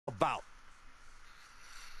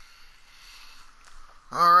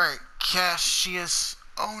Cassius.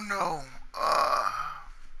 Oh no.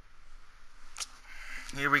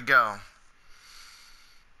 Here we go.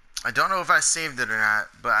 I don't know if I saved it or not,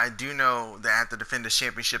 but I do know that I have to defend the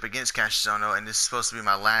championship against Cassius Ohno, and this is supposed to be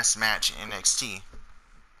my last match in NXT.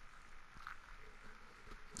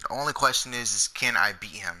 The only question is can I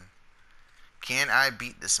beat him? Can I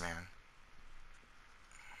beat this man?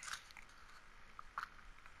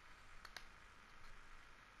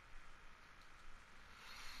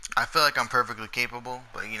 I feel like I'm perfectly capable,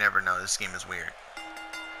 but you never know. This game is weird.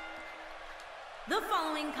 The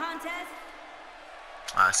following contest.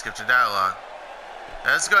 I skipped the dialogue.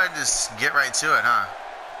 Let's go ahead and just get right to it, huh?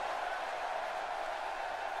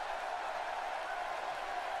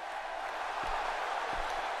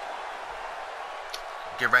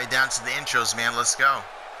 Get right down to the intros, man. Let's go.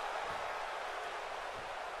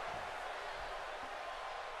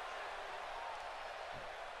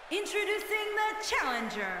 Introducing the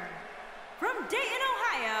challenger from Dayton,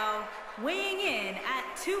 Ohio, weighing in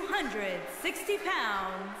at 260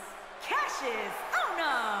 pounds, Cassius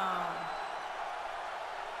Ohno.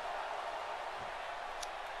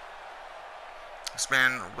 This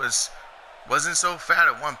man wasn't so fat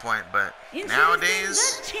at one point, but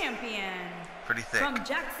nowadays the champion pretty thick. From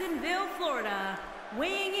Jacksonville, Florida,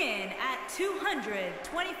 weighing in at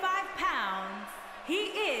 225 pounds, he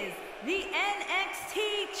is the NXT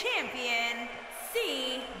champion,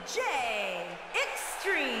 CJ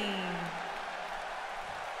Extreme.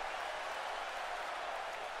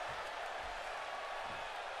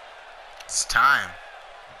 It's time.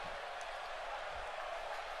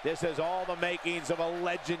 This has all the makings of a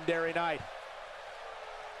legendary night.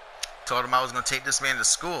 Told him I was going to take this man to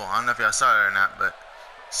school. I don't know if y'all saw it or not, but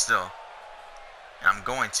still. And I'm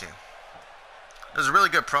going to. It was a really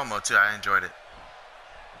good promo, too. I enjoyed it.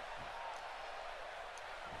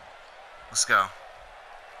 Let's go.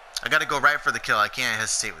 I got to go right for the kill. I can't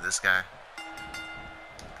hesitate with this guy.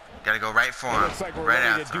 Got to go right for him. Looks like we're right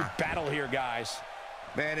ready after to do him. battle here, guys.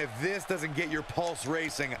 Man, if this doesn't get your pulse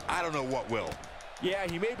racing, I don't know what will. Yeah,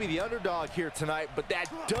 he may be the underdog here tonight, but that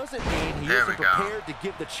doesn't mean he There isn't we go. prepared to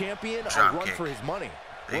give the champion Drop a run kick. for his money.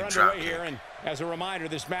 Big We're drop underway kick. here, and as a reminder,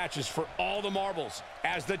 this match is for all the marbles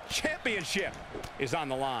as the championship is on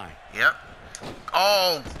the line. Yep.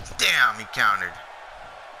 Oh, damn, he countered.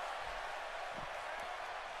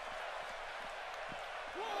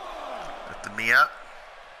 Lifted me up.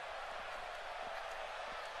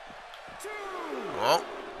 Oh,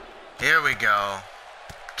 here we go.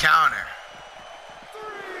 Counter.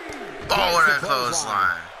 Oh, and a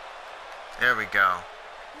clothesline. There we go.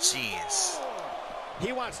 Jeez.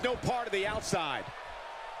 He wants no part of the outside.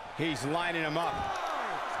 He's lining him up.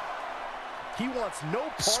 He wants no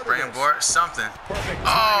part of this. Springboard, something. Perfect timing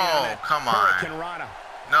Oh, on it. come on. Hurricane Rana.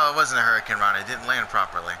 No, it wasn't a Hurricane Rana. It didn't land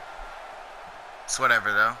properly. It's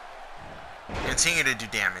whatever, though. Continue to do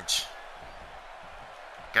damage.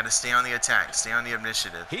 Got to stay on the attack. Stay on the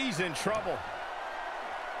initiative. He's in trouble.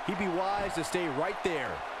 He'd be wise to stay right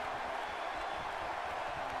there.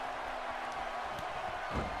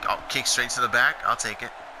 Oh, kick straight to the back. I'll take it.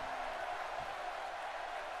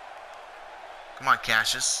 Come on,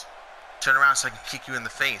 Cassius. Turn around so I can kick you in the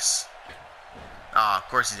face. Oh, of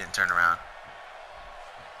course he didn't turn around.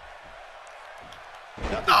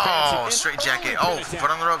 Oh, straight jacket. Oh, foot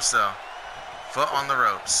on the ropes, though. Foot on the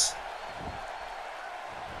ropes.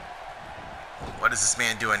 What is this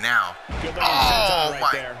man doing now? Oh,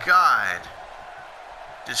 my God.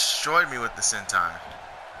 Destroyed me with the senton.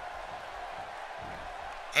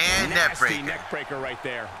 And neck breaker. Neck breaker right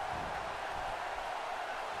there.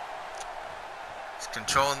 He's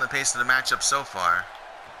controlling the pace of the matchup so far.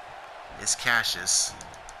 Is Cassius.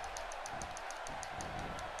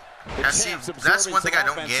 Now, see, that's one thing I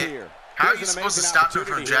don't get. How are you supposed to stop him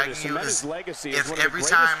from dragging you if every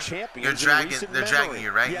time they're dragging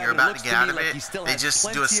you, right? Yeah, You're about to get out of it, they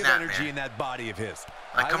just do a snap, energy man. in that body of his.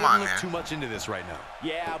 Like, come I on, wouldn't man. look too much into this right now.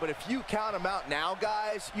 Yeah, but if you count him out now,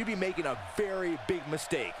 guys, you'd be making a very big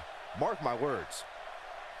mistake. Mark my words.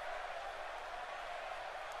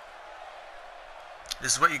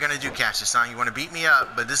 This is what you're gonna do, Cassius, son. You want to beat me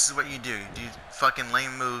up, but this is what you do. You do fucking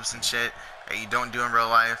lame moves and shit that you don't do in real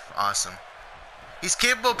life. Awesome. He's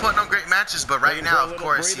capable of putting on great matches, but right now, of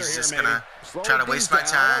course, he's just gonna try to waste my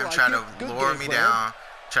time, try to lower me down,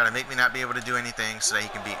 try to make me not be able to do anything so that he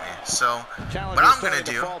can beat me. So, what I'm gonna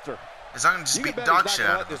do is I'm gonna just beat the dog shit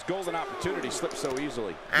out of him. This golden opportunity slip so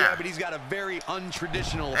easily. Yeah, but he's got a very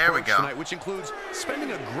untraditional approach tonight, which includes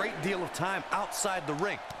spending a great deal of time outside the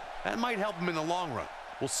ring. That might help him in the long run.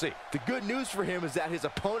 We'll see. The good news for him is that his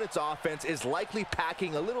opponent's offense is likely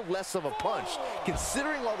packing a little less of a punch,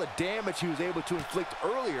 considering all the damage he was able to inflict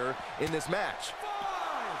earlier in this match.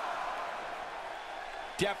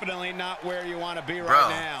 Definitely not where you want to be right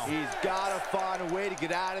now. He's got to find a way to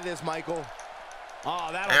get out of this, Michael. Oh,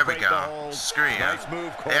 that'll there we break the go. hold. Screw you. Nice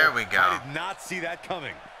move, Cole. There we go. I did not see that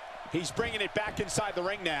coming. He's bringing it back inside the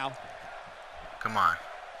ring now. Come on.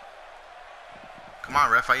 Come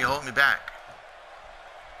on, ref. Why you holding me back?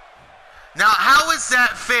 Now, how is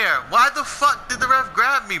that fair? Why the fuck did the ref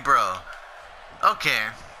grab me, bro? Okay.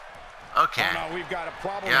 Okay. Oh, no, we've got a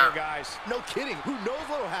problem here, guys. No kidding. Who knows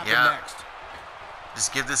what will happen Yeah. next?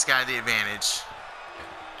 Just give this guy the advantage.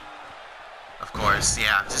 Of course,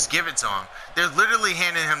 yeah. Just give it to him. They're literally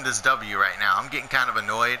handing him this W right now. I'm getting kind of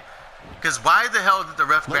annoyed. Because why the hell did the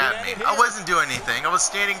ref grab me? I wasn't doing anything. I was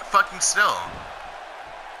standing fucking still.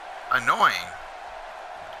 Annoying.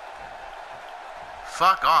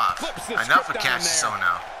 Fuck off. Enough of Cassius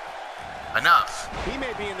Ohno. Enough. He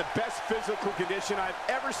may be in the best physical condition I've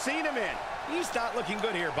ever seen him in. He's not looking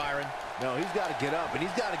good here, Byron. No, he's got to get up, and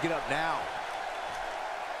he's got to get up now.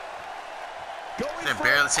 He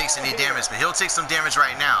barely takes any damage, but he'll take some damage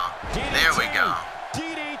right now. DDT. There we go.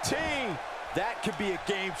 DDT. That could be a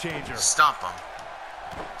game changer. Stomp him.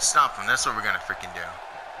 Stomp him. That's what we're going to freaking do.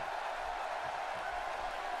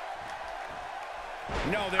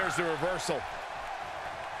 No, there's the reversal.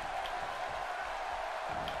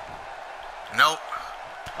 Nope.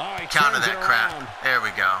 Oh, he Counter turns that it crap. around. There we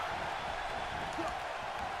go.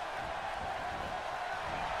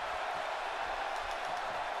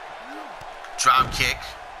 Drop kick.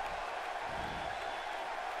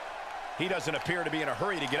 He doesn't appear to be in a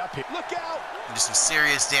hurry to get up here. Look out! Do some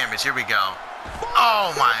serious damage. Here we go.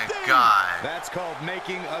 Oh my God. That's called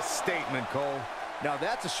making a statement, Cole. Now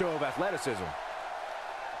that's a show of athleticism.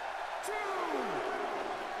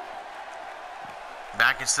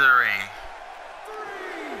 Back into the ring.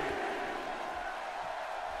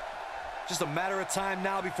 Just a matter of time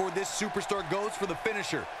now before this superstar goes for the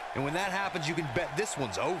finisher. And when that happens, you can bet this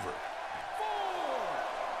one's over.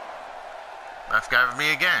 Ref got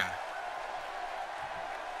me again.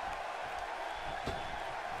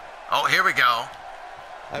 Oh, here we go.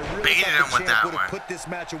 I really Baited thought him the with that champ would have one. put this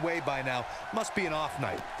match away by now. Must be an off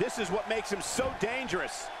night. This is what makes him so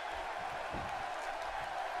dangerous.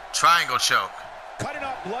 Triangle choke. Cutting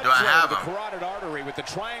off blood Do I flow have to the him? carotid artery with the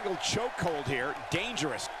triangle chokehold here.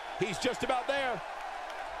 Dangerous. He's just about there.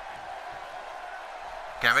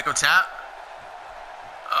 Can I make him tap?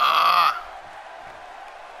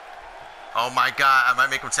 Oh my God, I might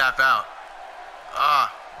make him tap out.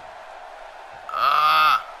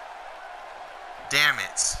 Damn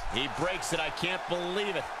it. He breaks it. I can't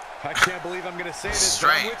believe it. I can't believe I'm going to say this, but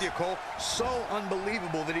I'm Straight. with you, Cole. So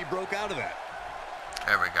unbelievable that he broke out of that.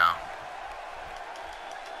 There we go.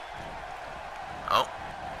 Oh,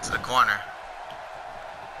 to the corner.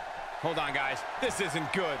 Hold on, guys. This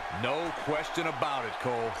isn't good. No question about it,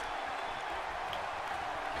 Cole.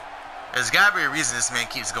 There's gotta be a reason this man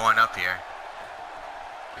keeps going up here.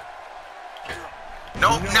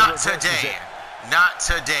 Nope, No, not reverses today. it. Not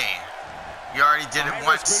today. You already did it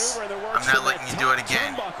once. Maneuver that I'm works not from letting the you do it top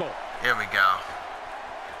again. turnbuckle. Here we go.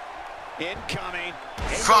 Incoming.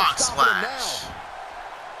 Frog stopping him splash.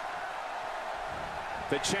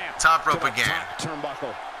 The champ. Top rope to the again. top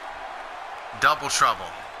turnbuckle. Double trouble.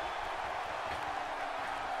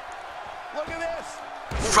 Look at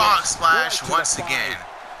this. Frog splash Right to once the again. body.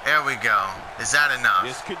 There we go. Is that enough?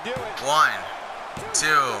 This could do it. 1, 2.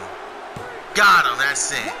 Got him.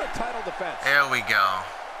 That's it. What a title defense. There we go.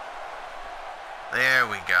 There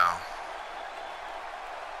we go.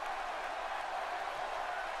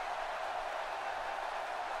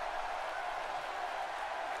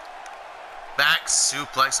 Back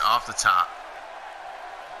suplex off the top.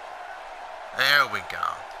 There we go.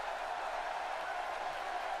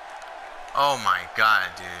 Oh my God,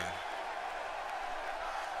 dude.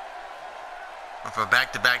 Went for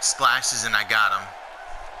back-to-back splashes and I got him.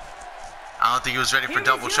 I don't think he was ready for Here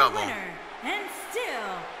double is your trouble. winner, and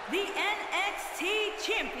still the NXT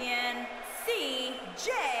champion,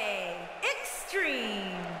 CJ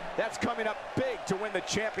Extreme. That's coming up big to win the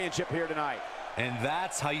championship here tonight. And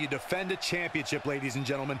that's how you defend a championship, ladies and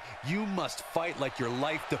gentlemen. You must fight like your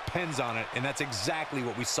life depends on it, and that's exactly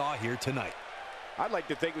what we saw here tonight. I'd like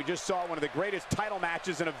to think we just saw one of the greatest title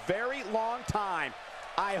matches in a very long time.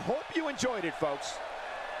 I hope you enjoyed it, folks.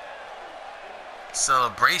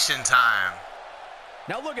 Celebration time.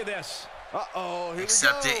 Now look at this. Uh-oh, here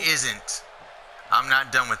Except we go. it isn't. I'm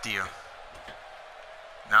not done with you.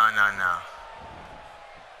 No, no, no.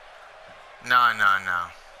 No, no, no.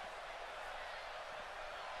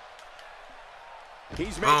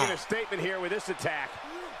 He's making a statement here with this attack.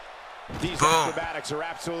 These acrobatics are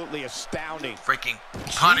absolutely astounding. Freaking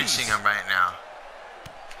punishing him right now.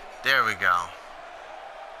 There we go.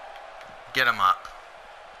 Get him up.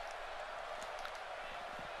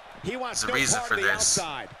 He wants There's a reason for this.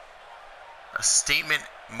 A statement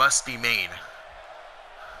must be made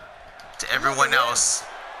to everyone else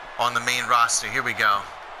on the main roster. Here we go.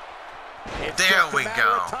 There we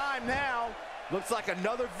go. Time now. Looks like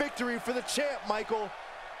another victory for the champ, Michael.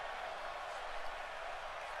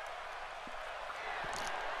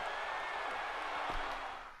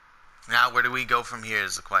 Now, where do we go from here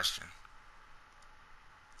is the question.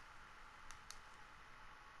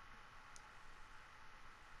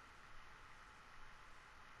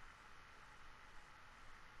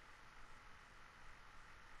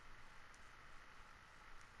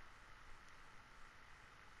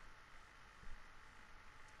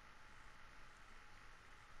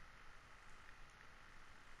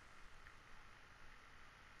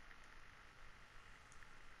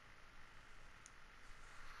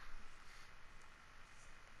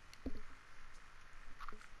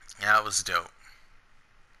 Yeah, it was dope.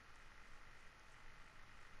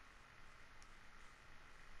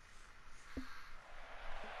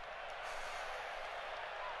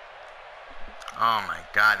 Oh my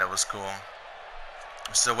god, that was cool.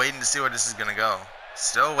 I'm still waiting to see where this is gonna go.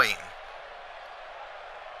 Still waiting.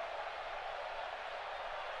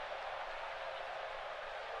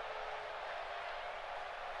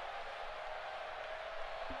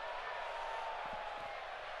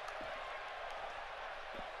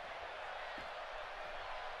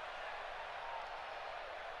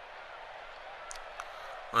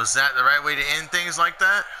 Was that the right way to end things like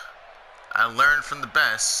that? I learned from the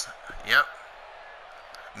best. Yep.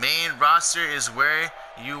 Main roster is where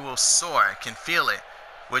you will soar. I can feel it.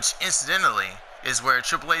 Which, incidentally, is where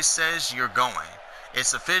Triple H says you're going.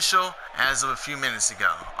 It's official as of a few minutes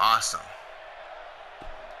ago. Awesome.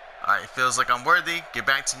 Alright, feels like I'm worthy. Get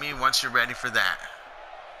back to me once you're ready for that.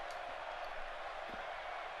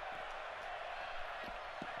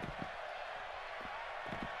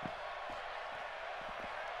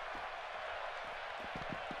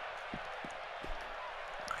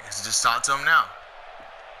 Just talk to him now.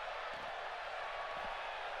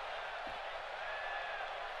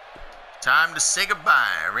 Time to say goodbye.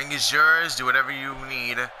 Ring is yours. Do whatever you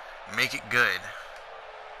need. Make it good.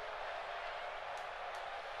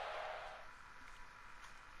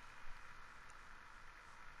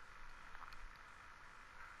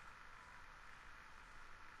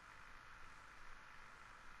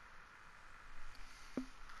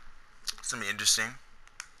 It's gonna be interesting.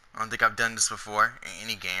 I don't think I've done this before in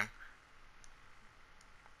any game.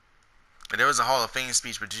 But there was a Hall of Fame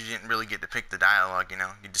speech, but you didn't really get to pick the dialogue, you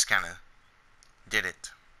know? You just kind of did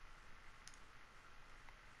it.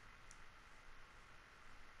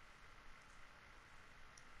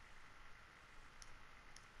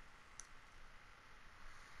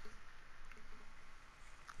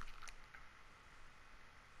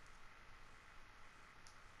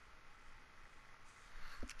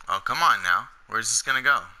 Oh, come on now. Where's this going to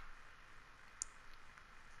go?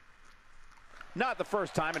 Not the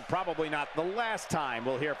first time and probably not the last time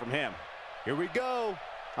we'll hear from him. Here we go.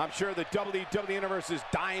 I'm sure the WWE Universe is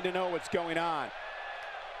dying to know what's going on.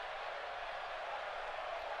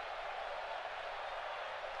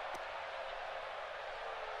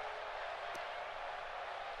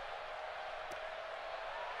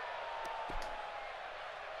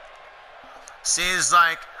 Seems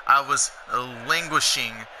like I was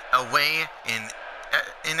languishing away in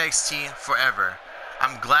NXT forever.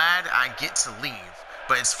 I'm glad I get to leave,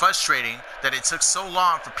 but it's frustrating that it took so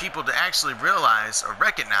long for people to actually realize or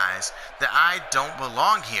recognize that I don't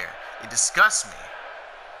belong here. It disgusts me.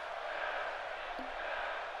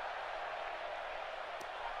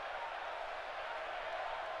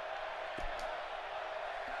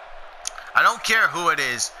 I don't care who it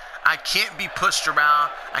is. I can't be pushed around.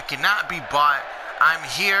 I cannot be bought. I'm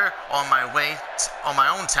here on my way, on my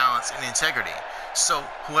own talents and integrity. So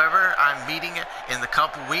whoever I'm meeting in the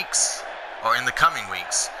couple weeks or in the coming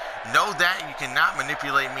weeks, know that you cannot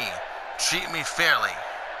manipulate me. Treat me fairly.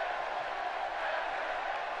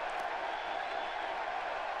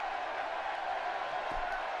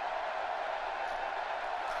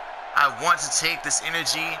 I want to take this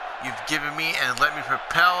energy you've given me and let me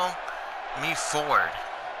propel me forward.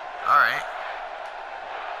 All right.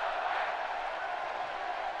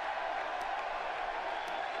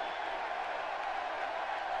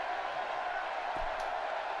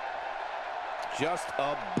 Just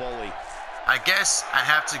a bully. I guess I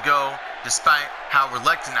have to go despite how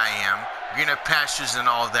reluctant I am. Greener pastures and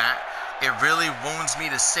all that. It really wounds me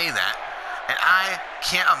to say that. And I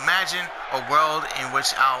can't imagine a world in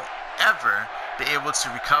which I'll ever be able to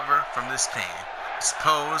recover from this pain. I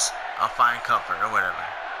suppose I'll find comfort or whatever.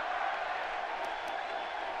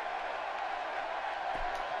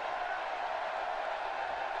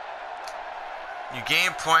 You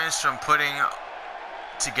gain points from putting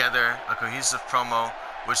together a cohesive promo,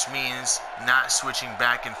 which means not switching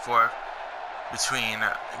back and forth between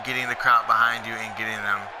getting the crowd behind you and getting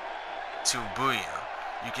them to boo you.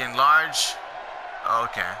 You can enlarge.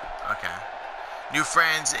 Okay. New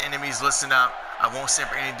friends, enemies, listen up. I won't stand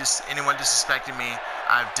for anyone disrespecting me.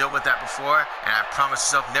 I've dealt with that before, and I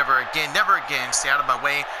promise myself never again. Stay out of my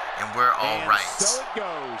way, and we're all right. So it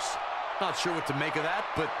goes. Not sure what to make of that,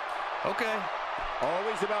 but okay.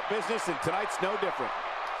 Always about business, and tonight's no different.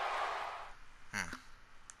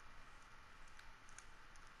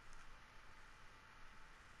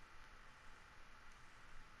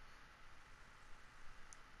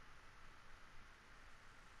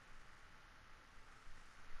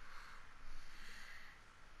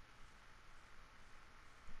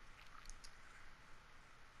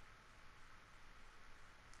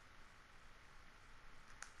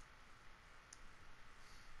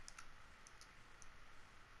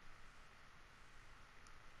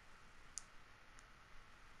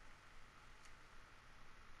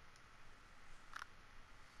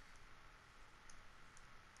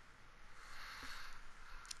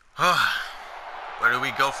 Where do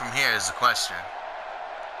we go from here is the question.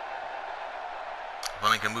 If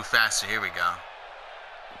only can move faster. Here we go.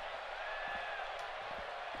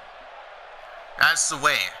 That's the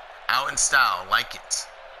way. Out in style. Like it.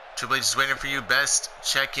 Triple H is waiting for you. Best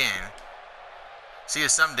check in. See you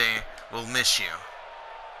someday. We'll miss you.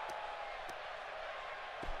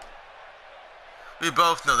 We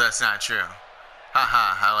both know that's not true.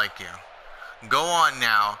 Haha, I like you. Go on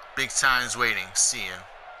now. Big time's waiting. See you.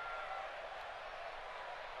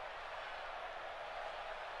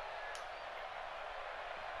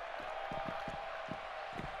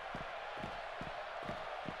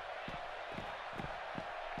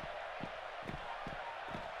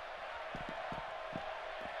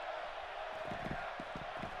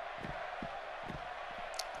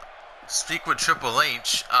 Speak with Triple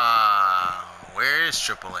H. Where is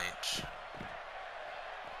Triple H?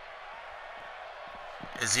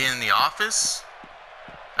 Is he in the office?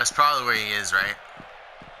 That's probably where he is, right?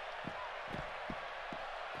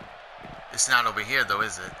 It's not over here, though,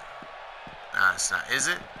 is it? Nah, it's not. Is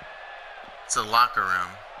it? It's a locker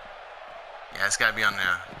room. Yeah, it's gotta be on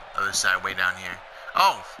the other side, way down here.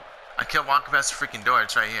 Oh! I kept walking past the freaking door.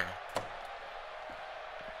 It's right here.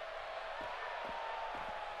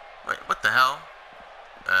 Wait, what the hell?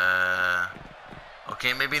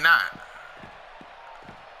 Okay, maybe not.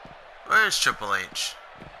 Where's Triple H?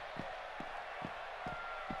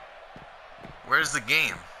 Where's the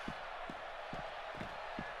game?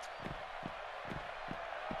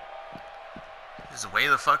 Is it way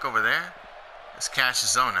the fuck over there? It's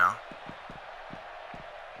Cash's zone now.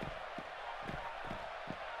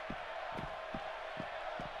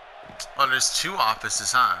 Oh, there's two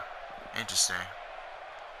offices, huh? Interesting.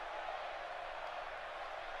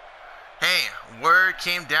 Hey, word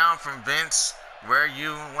came down from Vince where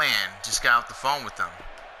you land. Just got off the phone with them.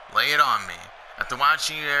 Lay it on me. After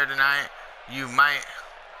watching you there tonight, we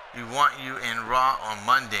want you in Raw on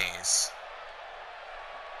Mondays.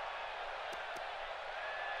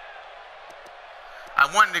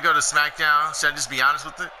 I wanted to go to Smackdown. Should I just be honest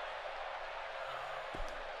with it?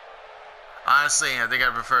 Honestly, I think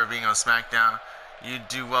I prefer being on Smackdown. You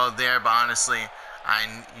do well there, but honestly,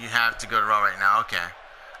 you have to go to Raw right now. Okay.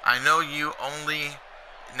 I know you only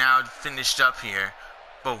now finished up here,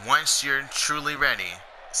 but once you're truly ready,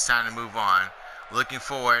 it's time to move on. Looking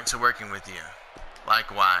forward to working with you.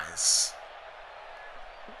 Likewise.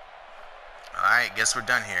 Alright, guess we're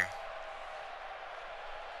done here.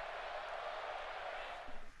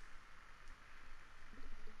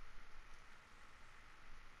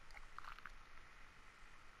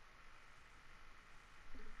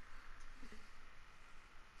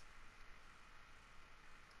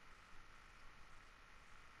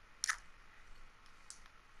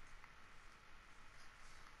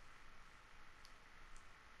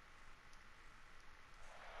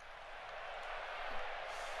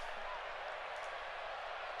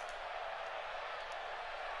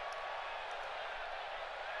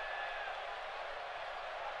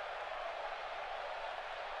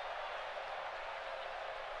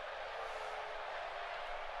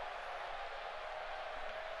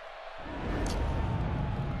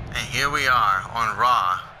 Here we are on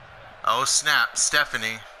Raw. Oh snap,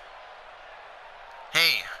 Stephanie.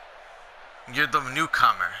 Hey, You're the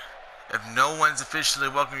newcomer. If no one's officially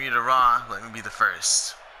welcoming you to Raw, let me be the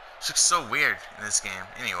first. It looks so weird in this game.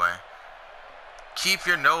 Anyway, keep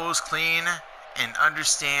your nose clean and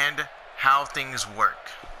understand how things work.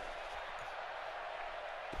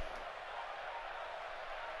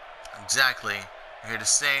 Exactly. I'm here to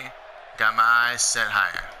stay. Got my eyes set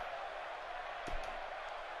higher.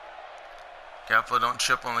 Careful, don't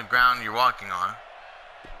trip on the ground you're walking on.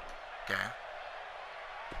 Okay.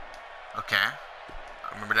 Okay.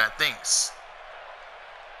 Remember that. Thanks.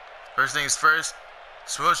 First things first,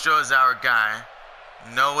 Samoa Joe is our guy.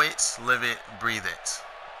 Know it, live it, breathe it.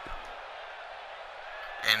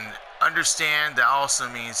 And understand that also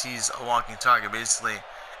means he's a walking target, basically,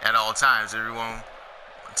 at all times. Everyone want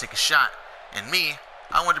to take a shot. And me,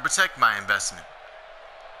 I want to protect my investment.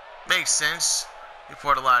 Makes sense. You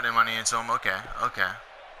poured a lot of money into him. Okay, okay.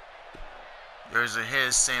 Yours or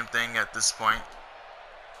his, same thing at this point.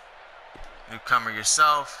 Newcomer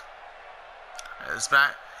yourself. It's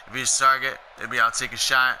back. If he's target, maybe I'll take a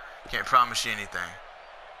shot. Can't promise you anything.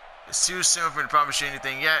 It's too soon for me to promise you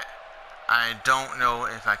anything yet. I don't know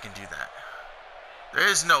if I can do that. There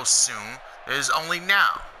is no soon. There's only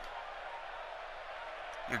now.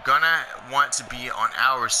 You're gonna want to be on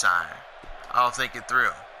our side. I'll think it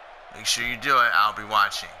through. Make sure you do it. I'll be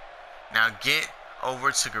watching. Now get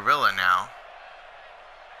over to Gorilla now.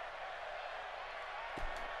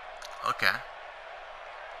 Okay.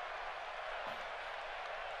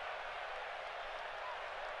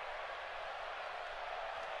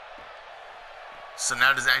 So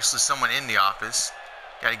now there's actually someone in the office.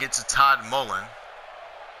 Gotta get to Todd Mullen.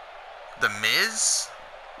 The Miz?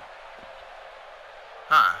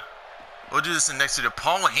 Huh. We'll do this next to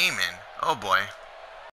Paul Heyman. Oh boy.